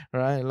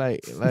 right?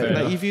 Like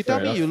if you tell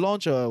me you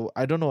launch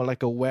I don't know,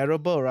 like a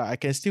wearable, right? I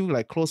can still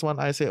like close one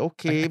eye, say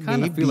okay, I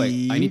kind of feel like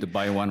I need to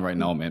buy one right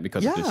now, man,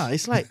 because of this. Yeah,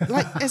 it's like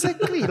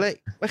exactly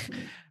like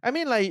I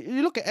mean, like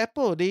you look at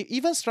Apple, they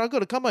even struggle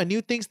to come out with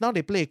new things. Now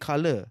they play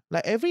color.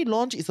 Like every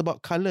launch is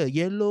about color,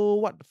 yellow.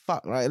 What the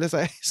fuck, right?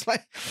 It's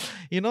like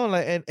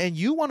and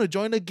you want to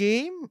join the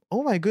game?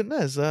 Oh my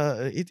goodness,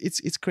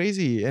 it's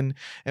crazy. And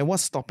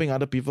what's stopping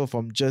other people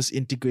from just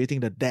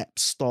integrating the DApp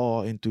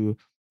store into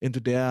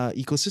their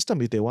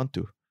ecosystem if they want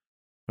to?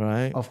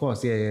 Right. Of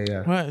course,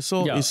 yeah. Right.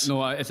 So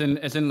as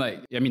in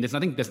like, I mean,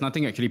 there's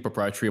nothing actually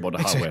proprietary about the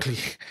hardware.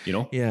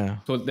 Yeah.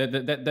 So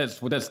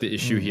that's the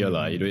issue here,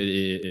 lah.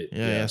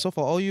 Yeah. So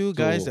for all you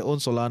guys that own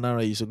Solana,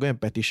 right, you should go and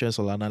petition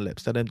Solana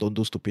Labs. Tell them don't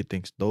do stupid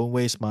things. Don't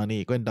waste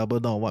money. Go and double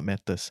down on what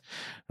matters.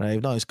 Right.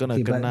 If not, it's gonna.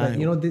 But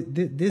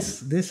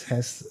this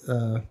has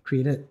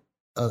created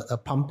a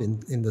pump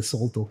in the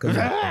Sol token,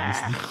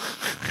 obviously.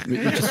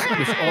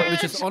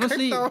 which is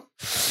honestly,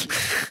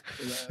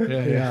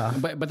 Yeah.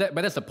 but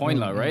that's the point,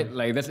 right?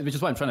 Like which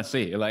is what I'm trying to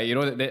say. Like, you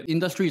know, the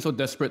industry is so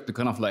desperate to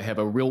kind of like have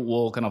a real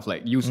world kind of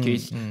like use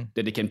case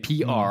that they can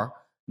PR.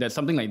 That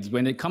something like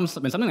when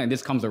something like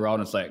this comes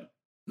around, it's like,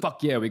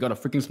 fuck yeah, we got a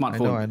freaking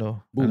smartphone. I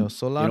know. Boom.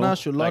 Solana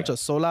should launch a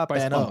solar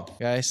price panel, pump.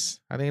 guys.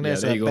 I think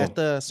that's there a you go.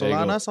 better.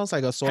 Solana sounds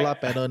like a solar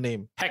panel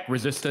name. Hack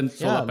resistant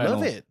solar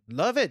panel.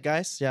 Love it,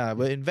 guys. Yeah,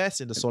 we'll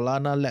invest in the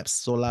Solana Labs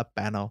solar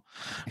panel,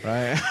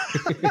 right?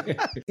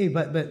 Hey,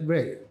 but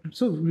right.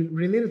 So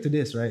related to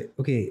this, right?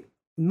 Okay,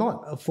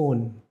 not a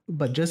phone,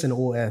 but just an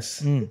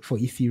OS for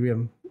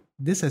Ethereum.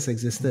 This has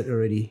existed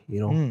already, you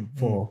know,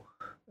 for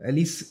at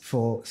least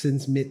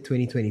since mid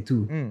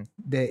 2022.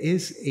 There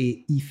is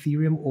a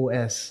Ethereum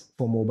OS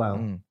for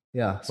mobile.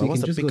 Yeah, so you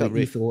can just go to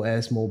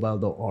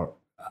ethosmobile.org.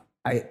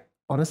 I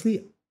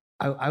honestly,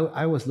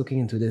 I was looking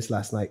into this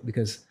last night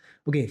because,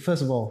 okay,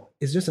 first of all,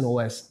 it's just an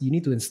OS. You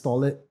need to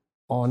install it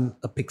on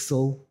a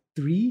Pixel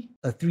 3,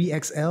 a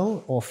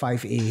 3XL or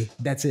 5A.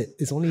 That's it.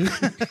 It's only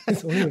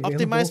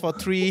Optimized for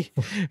three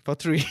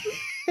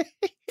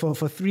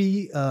for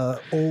three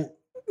old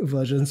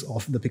versions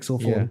of the Pixel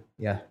phone.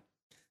 Yeah.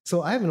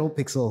 So I have an old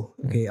Pixel.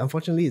 Okay,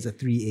 unfortunately it's a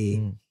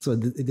 3A, so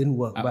it didn't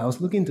work. But I was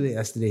looking into it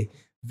yesterday.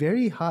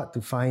 Very hard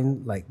to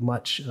find like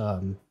much,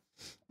 you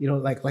know,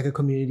 like a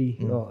community,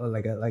 you know,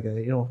 like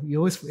a you know, you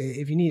always,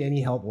 if you need any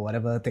help or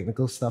whatever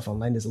technical stuff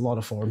online, there's a lot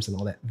of forums and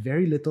all that.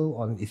 Very little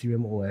on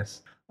Ethereum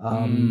OS.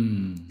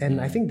 And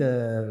I think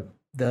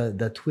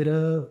the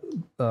Twitter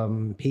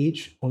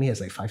page only has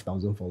like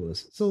 5,000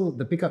 followers. So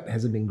the pickup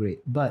hasn't been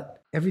great.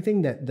 But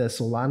everything that the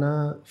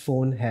Solana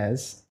phone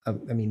has,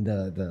 I mean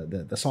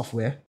the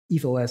software,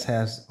 ETHOS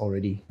has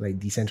already, like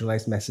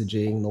decentralized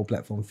messaging, no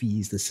platform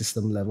fees, the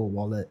system level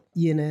wallet,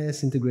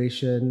 ENS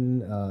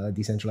integration,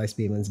 decentralized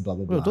payments, blah,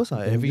 blah, blah. Well, those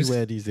are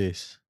everywhere these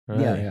days. Right?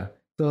 Yeah.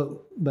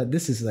 So, but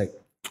this is like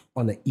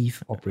on the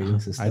ETH operating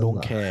system. I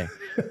don't care.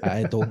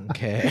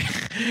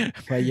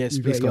 But yes,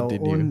 please your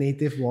continue. own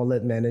native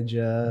wallet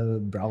manager,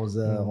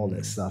 browser, all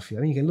that stuff.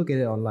 I mean, you can look at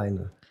it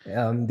online.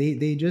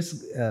 They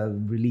just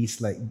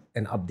released like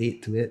an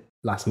update to it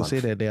last month. You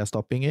say that they are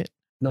stopping it?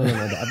 No, the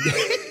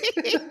update.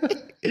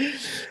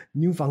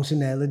 New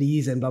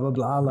functionalities and blah blah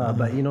blah.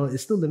 But you know,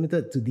 it's still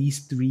limited to these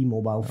 3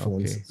 mobile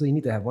phones. Okay. So you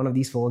need to have one of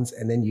these phones,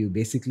 and then you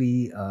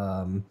basically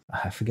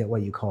I forget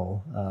what you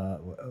call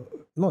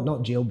not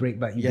jailbreak,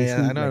 but you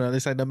basically I know.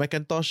 It's like the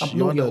Macintosh. upload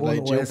You want to your like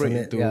own OS on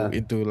jailbreak it,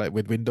 into like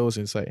with Windows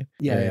inside.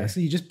 Yeah.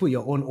 So you just put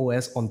your own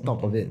OS on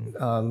top of it.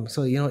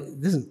 So you know,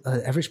 this is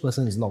average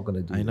person is not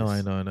gonna do. I know.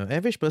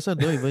 Average person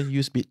don't even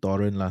use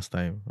BitTorrent last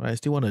time. Right? I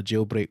still want to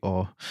jailbreak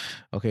or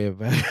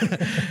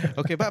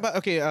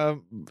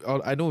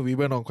I know we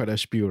went on quite a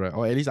spiel, right?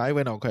 Or at least I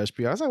went on quite a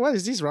spiel. I was like, what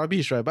is this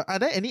rubbish, right? But are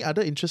there any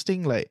other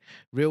interesting like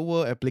real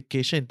world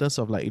application in terms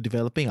of like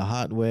developing a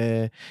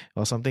hardware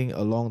or something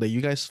along that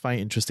you guys find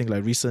interesting?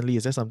 Like recently,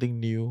 is there something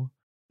new?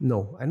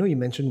 No, I know you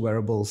mentioned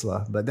wearables,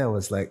 but that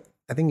was like,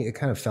 I think it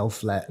kind of fell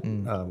flat.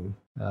 There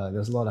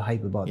was a lot of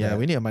hype about that. Yeah,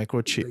 we need a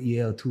microchip. A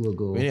year or 2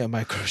 ago. We need a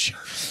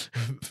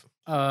microchip.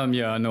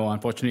 No,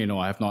 unfortunately, no,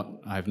 I have not.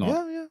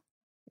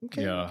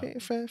 Yeah. Okay,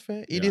 fair.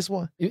 It is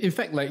what? In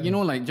fact, like, you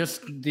know, like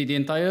just the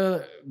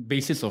entire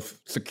basis of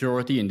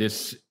security in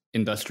this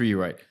industry,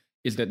 right,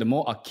 is that the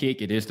more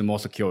archaic it is, the more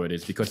secure it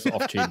is because it's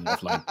off-chain,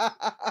 offline.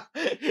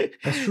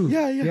 That's true.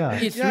 Yeah.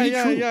 It's really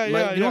true.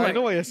 Like, you know, I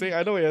know what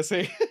you're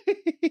saying.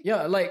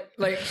 Yeah, like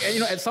you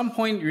know, at some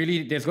point,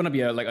 really, there's gonna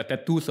be a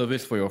tattoo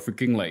service for your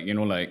freaking like, you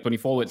know, like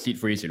 24-word seed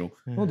phrase, you know.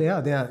 Oh, they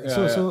are.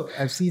 So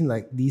I've seen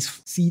like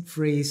these seed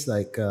phrase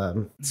like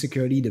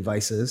security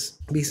devices.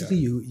 Basically,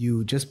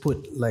 you just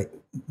put like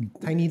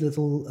tiny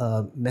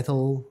little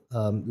metal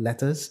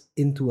letters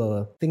into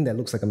a thing that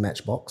looks like a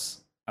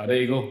matchbox. There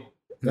you go.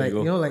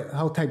 You know, like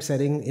how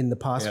typesetting in the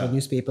past for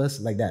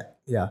newspapers, like that.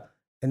 Yeah.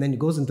 And then it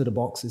goes into the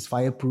box. It's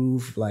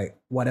fireproof, like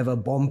whatever,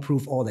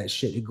 bomb-proof, all that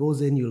shit. It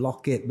goes in, you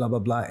lock it, blah, blah,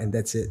 blah, and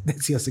that's it.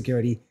 That's your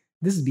security.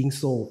 This is being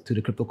sold to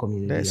the crypto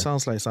community. That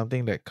sounds like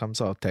something that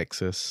comes out of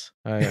Texas.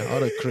 Right?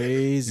 All the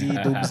crazy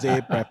doomsday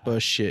prepper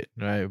shit,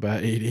 right?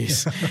 But it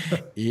is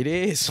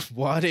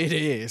what it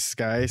is,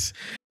 guys.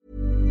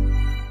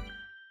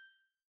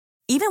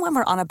 Even when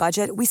we're on a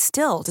budget, we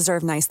still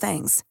deserve nice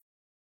things.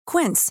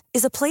 Quince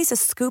is a place to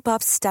scoop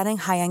up stunning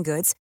high-end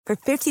goods for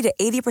 50 to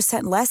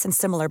 80% less than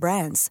similar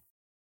brands.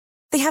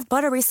 They have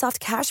buttery soft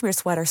cashmere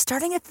sweaters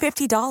starting at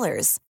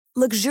 $50,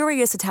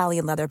 luxurious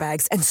Italian leather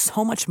bags, and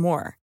so much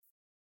more.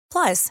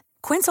 Plus,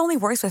 Quince only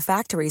works with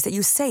factories that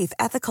use safe,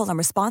 ethical, and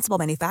responsible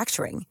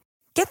manufacturing.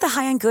 Get the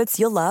high-end goods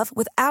you'll love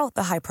without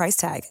the high price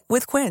tag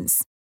with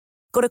Quince.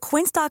 Go to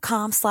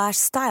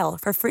quince.com/style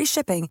for free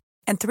shipping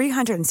and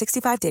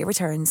 365-day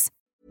returns.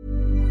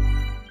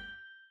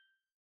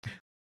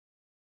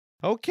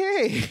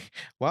 Okay.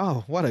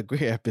 Wow, what a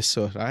great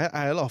episode. I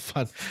had a lot of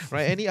fun.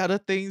 Right? Any other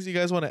things you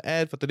guys want to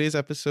add for today's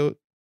episode?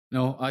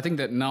 No, I think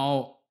that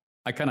now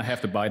I kind of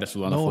have to buy the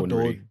Solana phone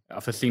already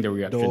after seeing the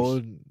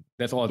reactions.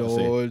 That's all I have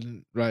to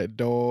say.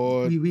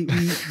 Don't.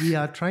 We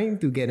are trying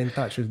to get in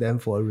touch with them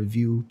for a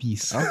review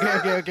piece.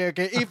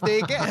 Okay. If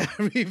they get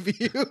a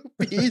review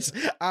piece,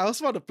 I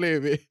also want to play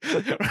with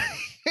it.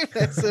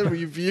 That's a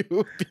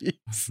review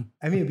piece.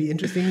 I mean, it'd be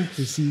interesting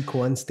to see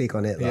Koan's take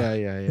on it.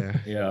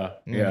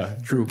 Yeah.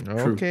 True.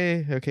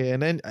 Okay.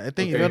 And then I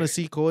think if you want to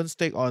see Cohen's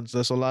take on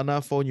the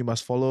Solana phone, you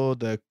must follow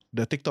the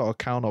TikTok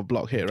account of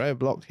Blockhead, right?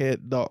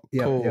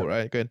 Blockhead.co,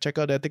 right? Go and check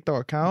out their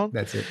TikTok account.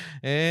 That's it.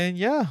 And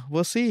yeah,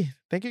 we'll see.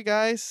 Thank you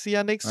guys. See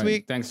ya next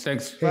week. Thanks. Hey,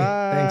 thanks. See you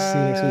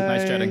next week.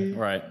 Nice chatting.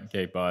 All right.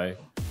 Okay, bye.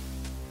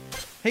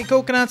 Hey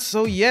Coconuts,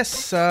 so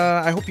yes,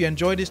 I hope you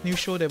enjoyed this new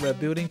show that we're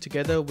building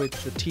together with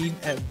the team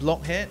at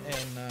Blockhead,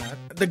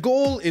 and the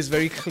goal is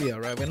very clear,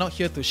 right? We're not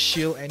here to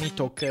shield any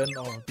token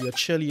or be a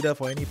cheerleader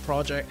for any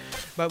project,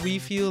 but we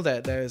feel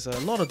that there's a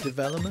lot of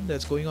development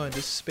that's going on in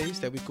this space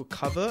that we could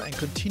cover and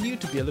continue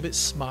to be a little bit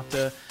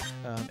smarter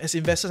as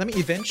investors. I mean,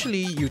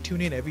 eventually you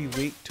tune in every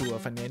week to a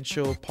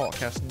financial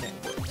podcast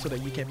network so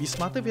that you can be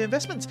smarter with your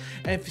investments.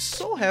 And if it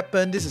so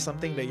happen this is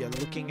something that you're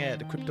looking at,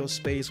 the crypto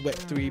space,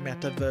 Web3,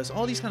 Metaverse,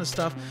 all these kind of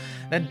stuff,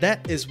 then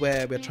that is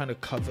where we're trying to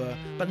cover,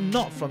 but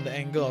not from the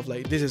angle of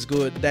like this is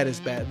good, that is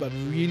bad, but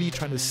really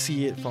trying to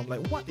see it from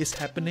like what is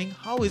happening,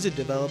 how is it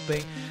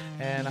developing,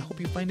 and I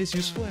hope you find this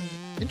useful and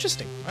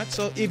interesting, right?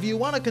 So if you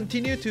want to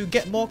continue to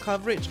get more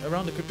coverage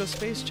around the crypto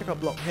space, check out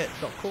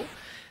blockhead.co,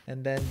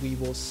 and then we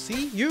will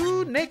see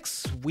you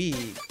next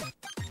week.